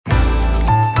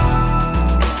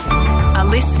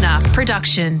listener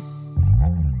production.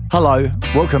 Hello,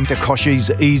 welcome to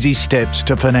Kochie's Easy Steps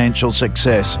to Financial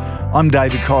Success. I'm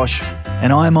David Kochie,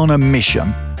 and I'm on a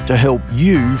mission to help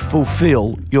you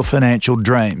fulfill your financial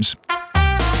dreams.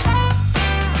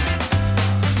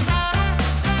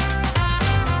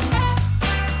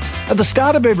 At the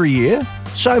start of every year,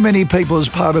 so many people as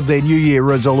part of their New Year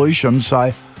resolution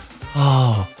say,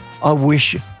 I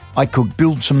wish I could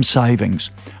build some savings.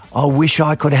 I wish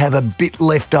I could have a bit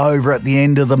left over at the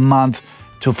end of the month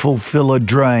to fulfill a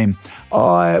dream.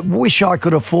 I wish I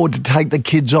could afford to take the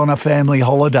kids on a family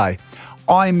holiday.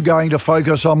 I'm going to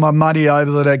focus on my money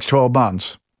over the next 12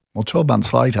 months. Well, 12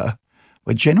 months later,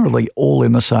 we're generally all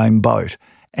in the same boat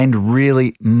and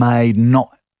really made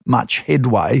not much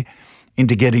headway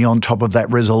into getting on top of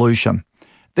that resolution.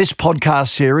 This podcast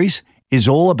series is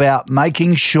all about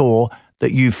making sure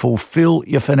that you fulfill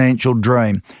your financial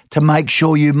dream, to make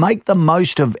sure you make the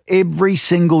most of every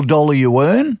single dollar you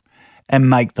earn and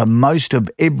make the most of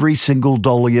every single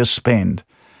dollar you spend.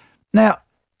 Now,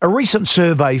 a recent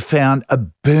survey found a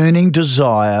burning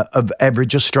desire of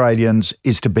average Australians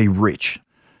is to be rich.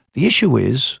 The issue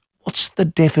is, what's the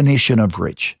definition of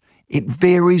rich? It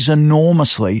varies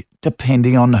enormously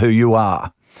depending on who you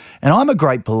are. And I'm a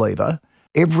great believer,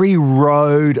 every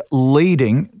road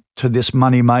leading to this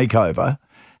money makeover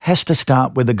has to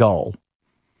start with a goal.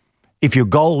 If your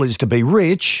goal is to be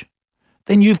rich,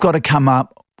 then you've got to come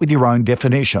up with your own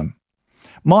definition.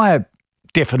 My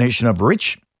definition of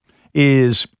rich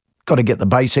is got to get the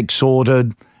basics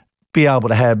sorted, be able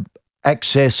to have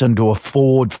access and to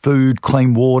afford food,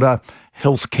 clean water,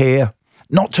 healthcare,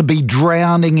 not to be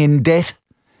drowning in debt,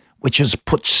 which has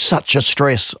put such a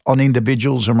stress on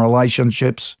individuals and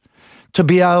relationships, to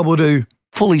be able to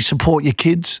fully support your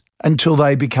kids until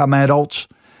they become adults,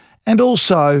 and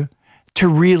also to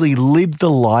really live the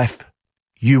life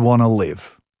you want to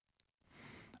live.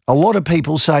 A lot of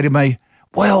people say to me,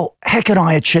 well, how can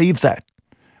I achieve that?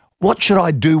 What should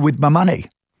I do with my money?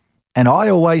 And I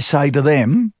always say to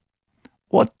them,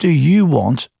 what do you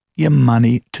want your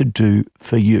money to do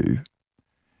for you?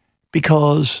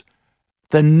 Because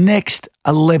the next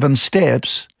 11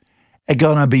 steps are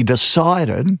going to be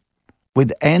decided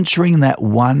with answering that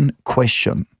one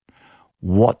question.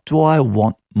 What do I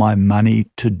want my money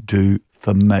to do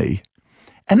for me?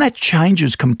 And that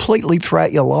changes completely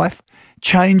throughout your life,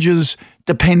 changes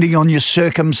depending on your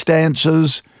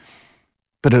circumstances,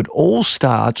 but it all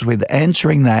starts with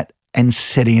answering that and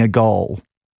setting a goal.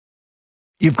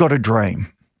 You've got a dream,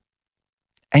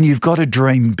 and you've got to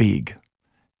dream big.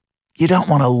 You don't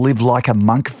want to live like a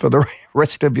monk for the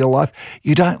rest of your life.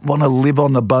 You don't want to live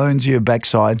on the bones of your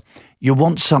backside. You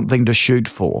want something to shoot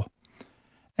for.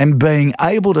 And being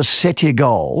able to set your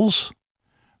goals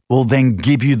will then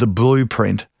give you the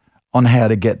blueprint on how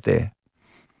to get there.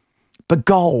 But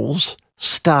goals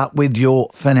start with your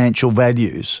financial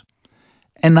values,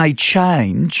 and they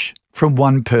change from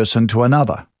one person to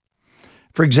another.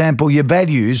 For example, your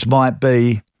values might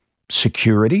be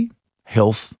security,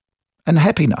 health, and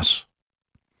happiness.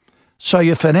 So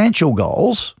your financial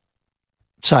goals,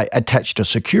 say attached to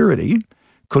security,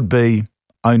 could be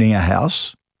owning a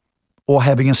house or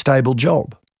having a stable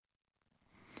job.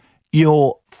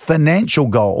 Your financial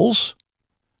goals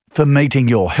for meeting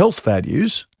your health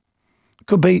values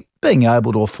could be being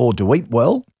able to afford to eat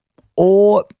well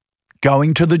or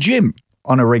going to the gym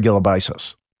on a regular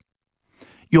basis.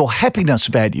 Your happiness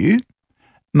value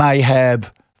may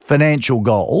have financial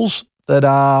goals that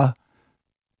are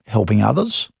helping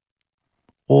others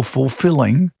or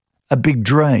fulfilling a big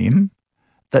dream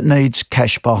that needs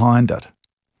cash behind it.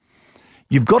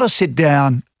 You've got to sit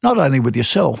down not only with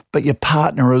yourself, but your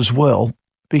partner as well,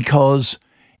 because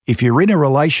if you're in a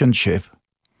relationship,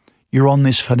 you're on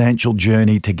this financial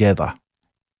journey together.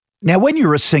 Now, when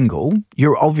you're a single,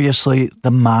 you're obviously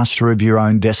the master of your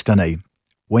own destiny.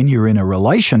 When you're in a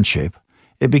relationship,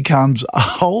 it becomes a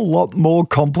whole lot more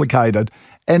complicated,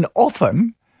 and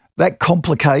often that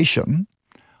complication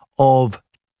of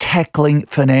tackling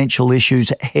financial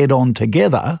issues head on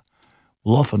together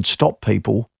will often stop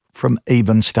people from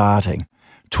even starting,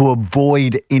 to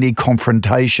avoid any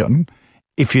confrontation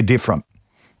if you're different.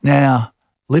 Now,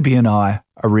 Libby and I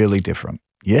are really different.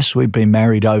 Yes, we've been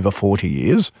married over 40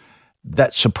 years.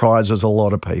 That surprises a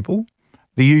lot of people.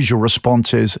 The usual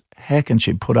response is, how can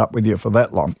she put up with you for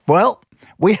that long? Well,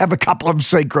 we have a couple of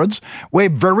secrets. We're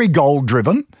very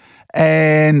goal-driven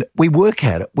and we work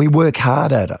at it. We work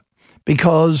hard at it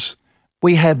because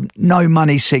we have no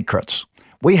money secrets.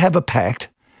 We have a pact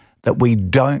that we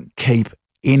don't keep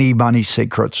any money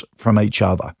secrets from each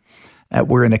other.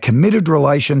 We're in a committed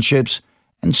relationships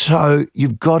And so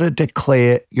you've got to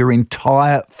declare your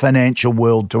entire financial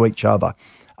world to each other.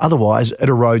 Otherwise, it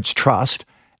erodes trust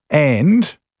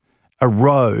and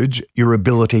erodes your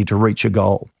ability to reach a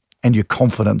goal and your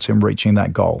confidence in reaching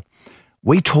that goal.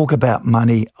 We talk about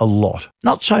money a lot,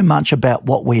 not so much about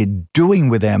what we're doing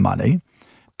with our money,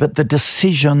 but the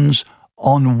decisions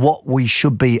on what we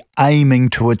should be aiming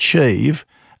to achieve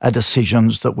are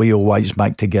decisions that we always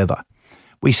make together.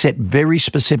 We set very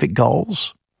specific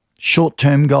goals,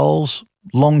 short-term goals,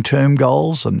 long-term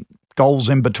goals, and goals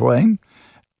in between,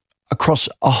 across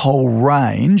a whole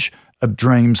range of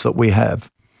dreams that we have.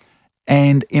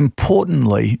 And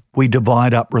importantly, we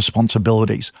divide up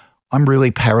responsibilities. I'm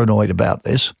really paranoid about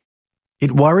this.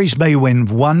 It worries me when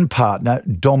one partner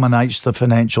dominates the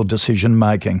financial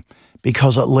decision-making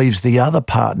because it leaves the other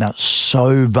partner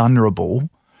so vulnerable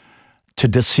to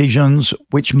decisions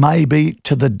which may be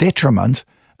to the detriment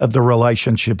of the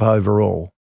relationship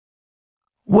overall.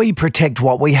 We protect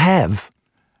what we have.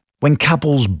 When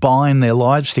couples bind their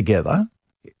lives together,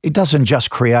 it doesn't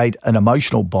just create an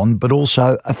emotional bond, but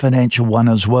also a financial one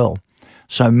as well.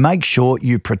 So make sure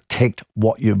you protect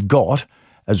what you've got,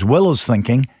 as well as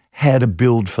thinking how to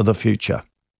build for the future.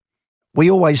 We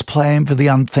always plan for the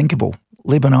unthinkable.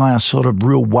 Lib and I are sort of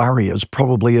real warriors,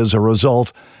 probably as a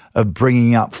result of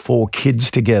bringing up 4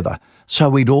 kids together. So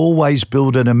we'd always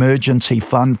build an emergency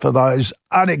fund for those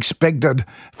unexpected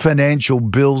financial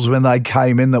bills when they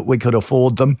came in that we could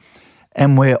afford them.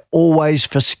 And we're always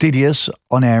fastidious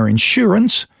on our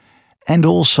insurance and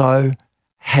also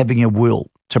having a will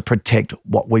to protect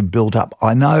what we've built up.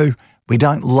 I know we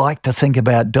don't like to think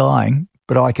about dying,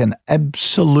 but I can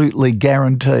absolutely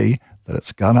guarantee that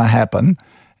it's going to happen.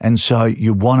 And so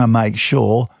you want to make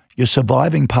sure your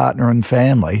surviving partner and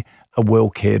family are well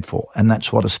cared for. And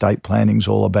that's what estate planning is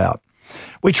all about.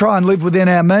 We try and live within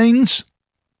our means,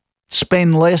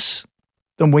 spend less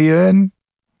than we earn.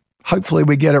 Hopefully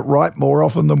we get it right more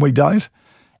often than we don't.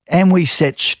 And we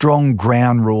set strong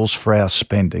ground rules for our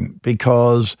spending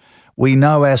because we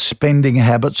know our spending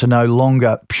habits are no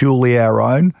longer purely our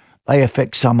own. They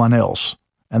affect someone else,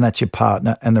 and that's your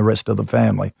partner and the rest of the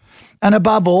family. And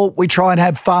above all, we try and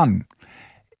have fun.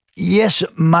 Yes,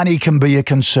 money can be a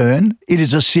concern. It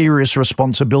is a serious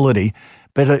responsibility,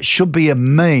 but it should be a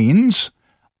means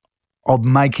of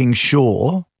making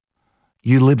sure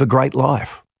you live a great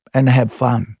life and have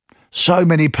fun. So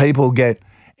many people get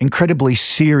incredibly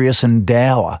serious and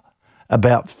dour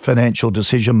about financial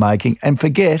decision-making and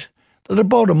forget that the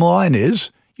bottom line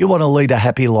is you want to lead a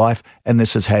happy life, and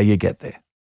this is how you get there.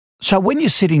 So when you're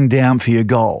sitting down for your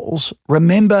goals,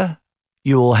 remember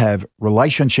you'll have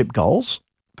relationship goals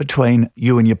between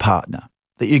you and your partner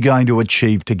that you're going to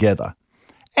achieve together.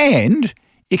 And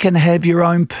you can have your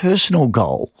own personal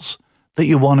goals that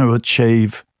you want to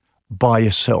achieve by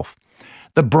yourself.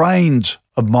 The brains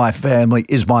of my family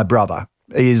is my brother.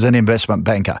 He's an investment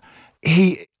banker.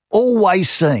 He always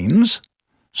seems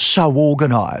so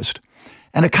organised.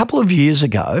 And a couple of years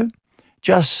ago,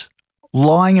 just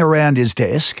lying around his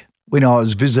desk when I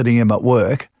was visiting him at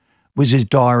work was his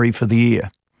diary for the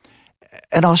year.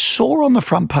 And I saw on the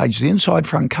front page, the inside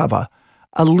front cover,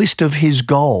 a list of his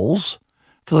goals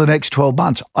for the next 12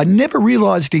 months. I never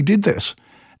realised he did this.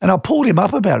 And I pulled him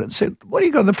up about it and said, "What do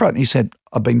you got in the front?" And he said,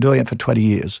 "I've been doing it for 20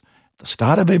 years. At the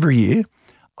start of every year,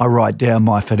 I write down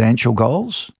my financial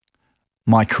goals,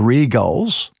 my career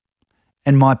goals,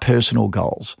 and my personal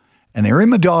goals. And they're in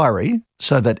my diary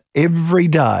so that every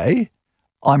day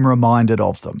I'm reminded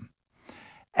of them.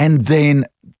 And then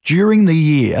during the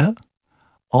year,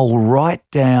 I'll write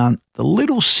down the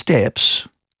little steps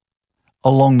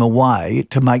along the way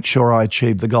to make sure I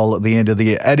achieve the goal at the end of the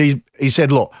year." And he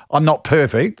said, "Look, I'm not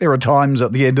perfect. There are times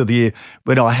at the end of the year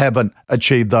when I haven't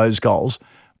achieved those goals,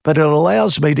 but it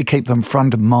allows me to keep them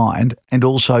front of mind and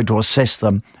also to assess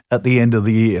them at the end of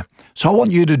the year." So I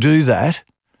want you to do that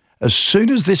as soon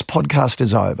as this podcast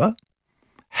is over.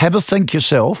 Have a think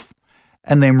yourself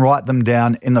and then write them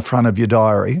down in the front of your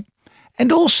diary.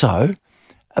 And also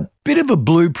a bit of a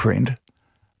blueprint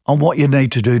on what you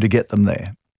need to do to get them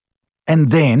there.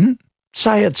 And then,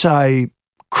 say it's a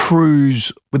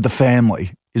cruise with the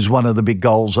family is one of the big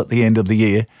goals at the end of the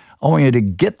year. I want you to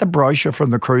get the brochure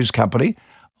from the cruise company.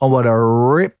 I want to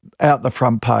rip out the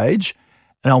front page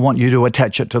and I want you to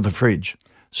attach it to the fridge.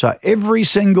 So every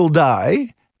single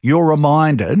day, you're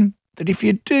reminded that if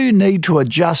you do need to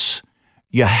adjust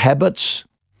your habits,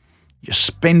 your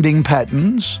spending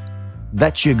patterns,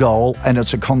 that's your goal, and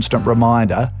it's a constant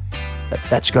reminder that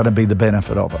that's got to be the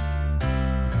benefit of it.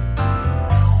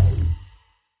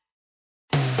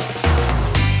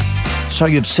 So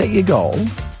you've set your goal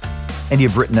and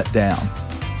you've written it down.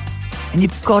 and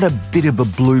you've got a bit of a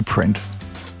blueprint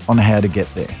on how to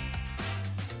get there.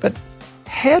 But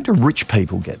how do rich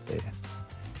people get there?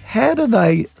 How do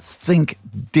they think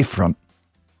different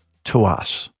to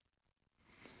us?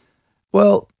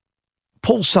 Well,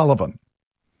 Paul Sullivan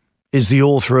is the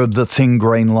author of The Thin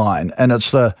Green Line, and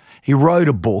he wrote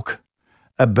a book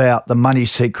about the money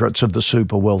secrets of the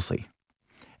super wealthy.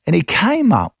 And he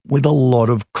came up with a lot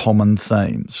of common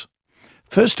themes.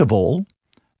 First of all,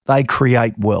 they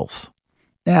create wealth.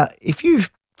 Now, if you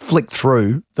flick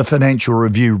through the Financial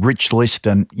Review Rich List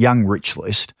and Young Rich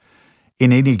List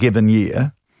in any given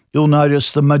year, you'll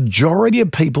notice the majority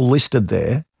of people listed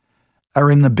there are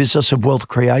in the business of wealth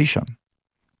creation.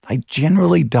 They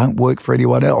generally don't work for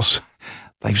anyone else.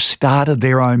 They've started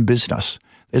their own business.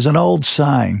 There's an old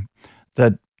saying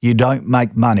that you don't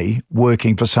make money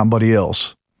working for somebody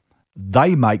else.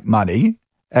 They make money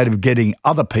out of getting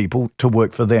other people to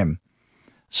work for them.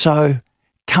 So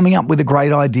coming up with a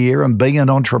great idea and being an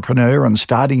entrepreneur and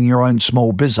starting your own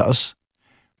small business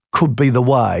could be the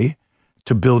way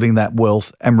to building that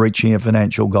wealth and reaching your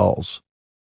financial goals.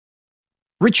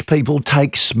 Rich people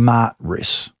take smart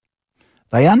risks.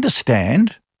 They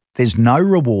understand there's no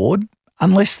reward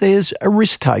unless there's a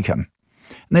risk taken.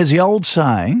 And there's the old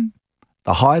saying,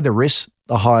 the higher the risk,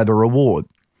 the higher the reward.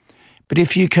 But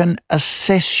if you can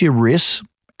assess your risks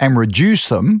and reduce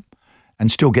them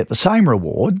and still get the same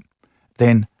reward,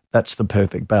 then that's the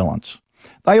perfect balance.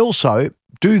 They also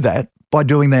do that by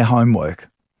doing their homework.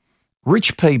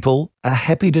 Rich people are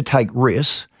happy to take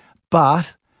risks,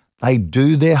 but they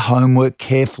do their homework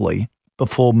carefully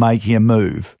before making a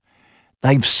move.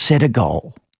 They've set a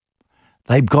goal.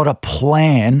 They've got a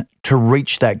plan to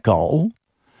reach that goal.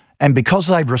 And because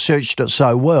they've researched it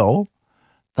so well,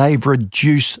 they've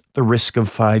reduced the risk of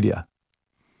failure.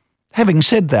 Having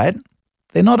said that,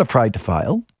 they're not afraid to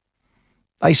fail.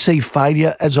 They see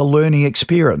failure as a learning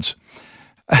experience.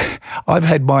 I've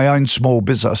had my own small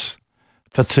business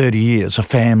for 30 years, a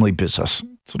family business.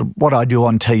 Sort of what I do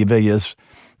on TV is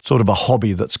sort of a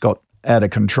hobby that's got out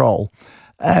of control.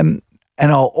 And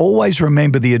I'll always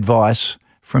remember the advice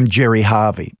from Jerry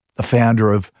Harvey, the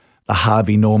founder of the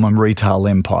Harvey Norman retail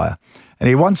empire. And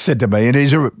he once said to me,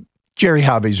 and Jerry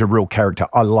Harvey's a real character,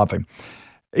 I love him.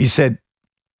 He said,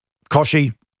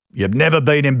 Kochie, you've never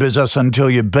been in business until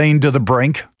you've been to the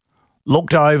brink,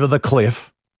 looked over the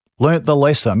cliff, learnt the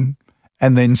lesson,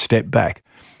 and then stepped back.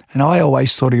 And I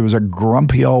always thought he was a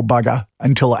grumpy old bugger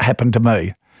until it happened to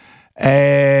me.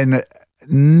 And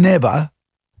never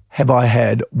have I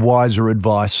had wiser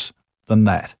advice than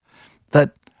that.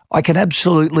 That I can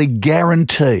absolutely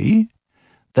guarantee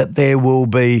that there will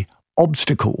be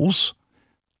obstacles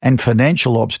and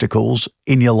financial obstacles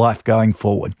in your life going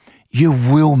forward. You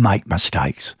will make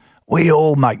mistakes. We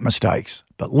all make mistakes,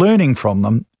 but learning from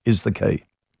them is the key.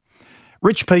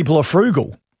 Rich people are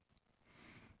frugal.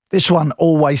 This one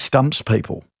always stumps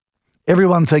people.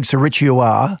 Everyone thinks the richer you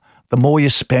are, the more you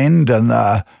spend and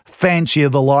the fancier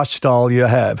the lifestyle you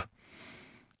have.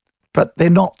 But they're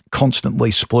not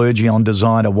constantly splurging on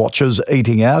designer watches,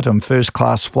 eating out and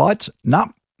first-class flights.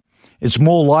 No. It's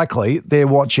more likely they're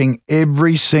watching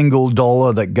every single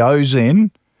dollar that goes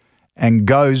in and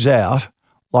goes out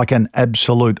like an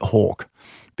absolute hawk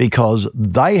because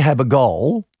they have a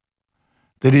goal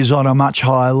that is on a much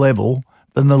higher level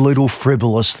than the little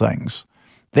frivolous things.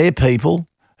 They're people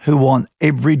who want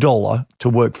every dollar to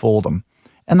work for them.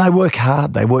 And they work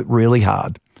hard. They work really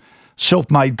hard.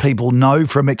 Self-made people know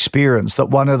from experience that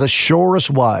one of the surest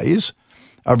ways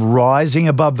of rising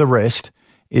above the rest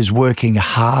is working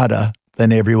harder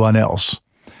than everyone else.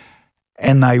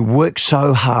 And they work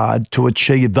so hard to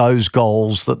achieve those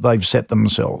goals that they've set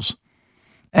themselves.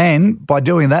 And by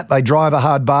doing that, they drive a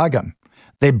hard bargain.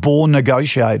 They're born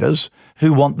negotiators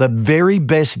who want the very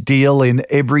best deal in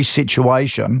every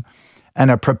situation and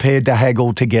are prepared to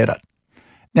haggle to get it.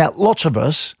 Now, lots of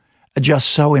us are just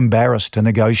so embarrassed to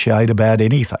negotiate about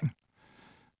anything.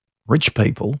 Rich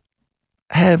people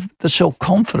have the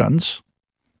self-confidence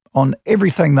on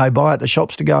everything they buy at the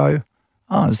shops to go,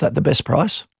 oh, is that the best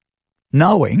price?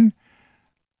 Knowing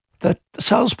that the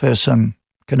salesperson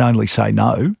can only say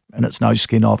no, and it's no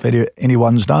skin off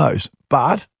anyone's nose.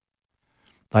 But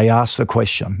they ask the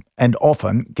question and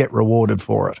often get rewarded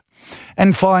for it.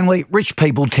 And finally, rich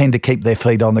people tend to keep their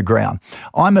feet on the ground.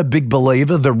 I'm a big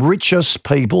believer the richest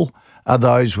people are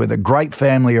those with a great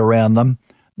family around them,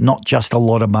 not just a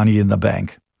lot of money in the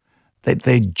bank. That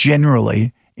they're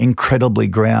generally incredibly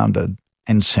grounded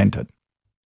and centred.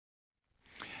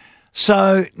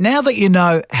 So now that you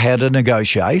know how to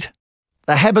negotiate,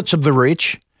 the habits of the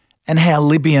rich, and how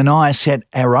Libby and I set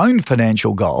our own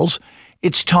financial goals,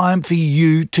 it's time for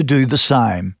you to do the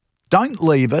same. Don't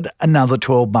leave it another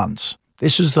 12 months.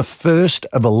 This is the first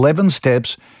of 11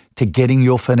 steps to getting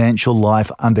your financial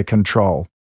life under control.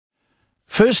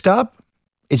 First up,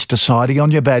 it's deciding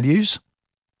on your values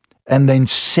and then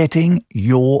setting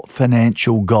your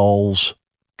financial goals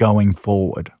going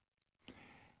forward.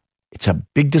 It's a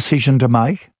big decision to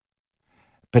make,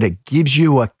 but it gives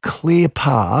you a clear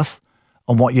path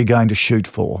on what you're going to shoot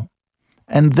for.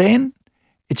 And then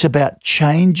it's about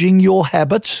changing your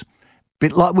habits, a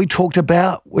bit like we talked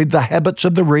about with the habits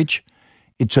of the rich.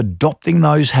 It's adopting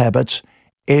those habits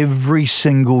every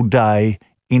single day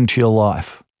into your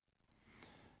life.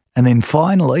 And then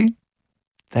finally,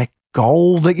 that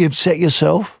goal that you've set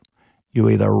yourself, you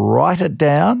either write it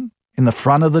down in the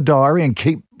front of the diary and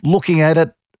keep looking at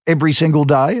it every single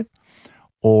day,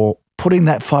 or putting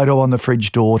that photo on the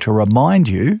fridge door to remind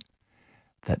you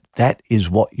that that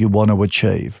is what you want to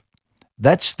achieve.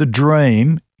 That's the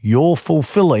dream you're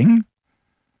fulfilling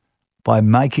by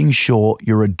making sure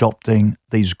you're adopting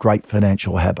these great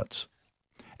financial habits.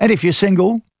 And if you're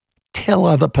single, tell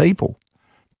other people.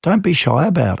 Don't be shy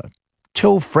about it.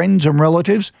 Tell friends and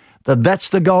relatives that that's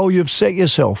the goal you've set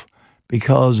yourself,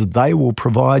 because they will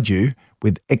provide you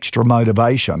with extra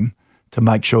motivation to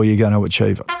make sure you're going to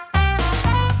achieve it.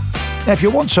 Now, if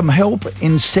you want some help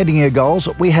in setting your goals,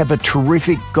 we have a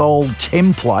terrific goal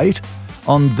template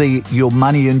on the Your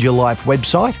Money and Your Life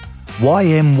website,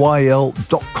 ymyl.com.au.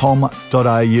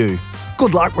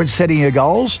 Good luck with setting your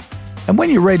goals, and when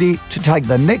you're ready to take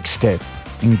the next step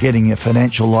in getting your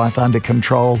financial life under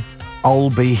control, I'll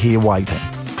be here waiting.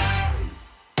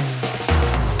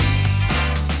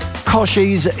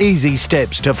 Kochie's Easy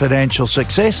Steps to Financial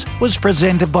Success was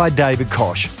presented by David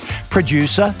Koch.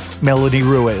 Producer, Melanie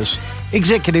Ruiz.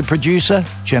 Executive producer,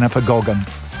 Jennifer Goggin.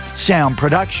 Sound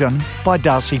production by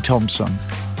Darcy Thompson.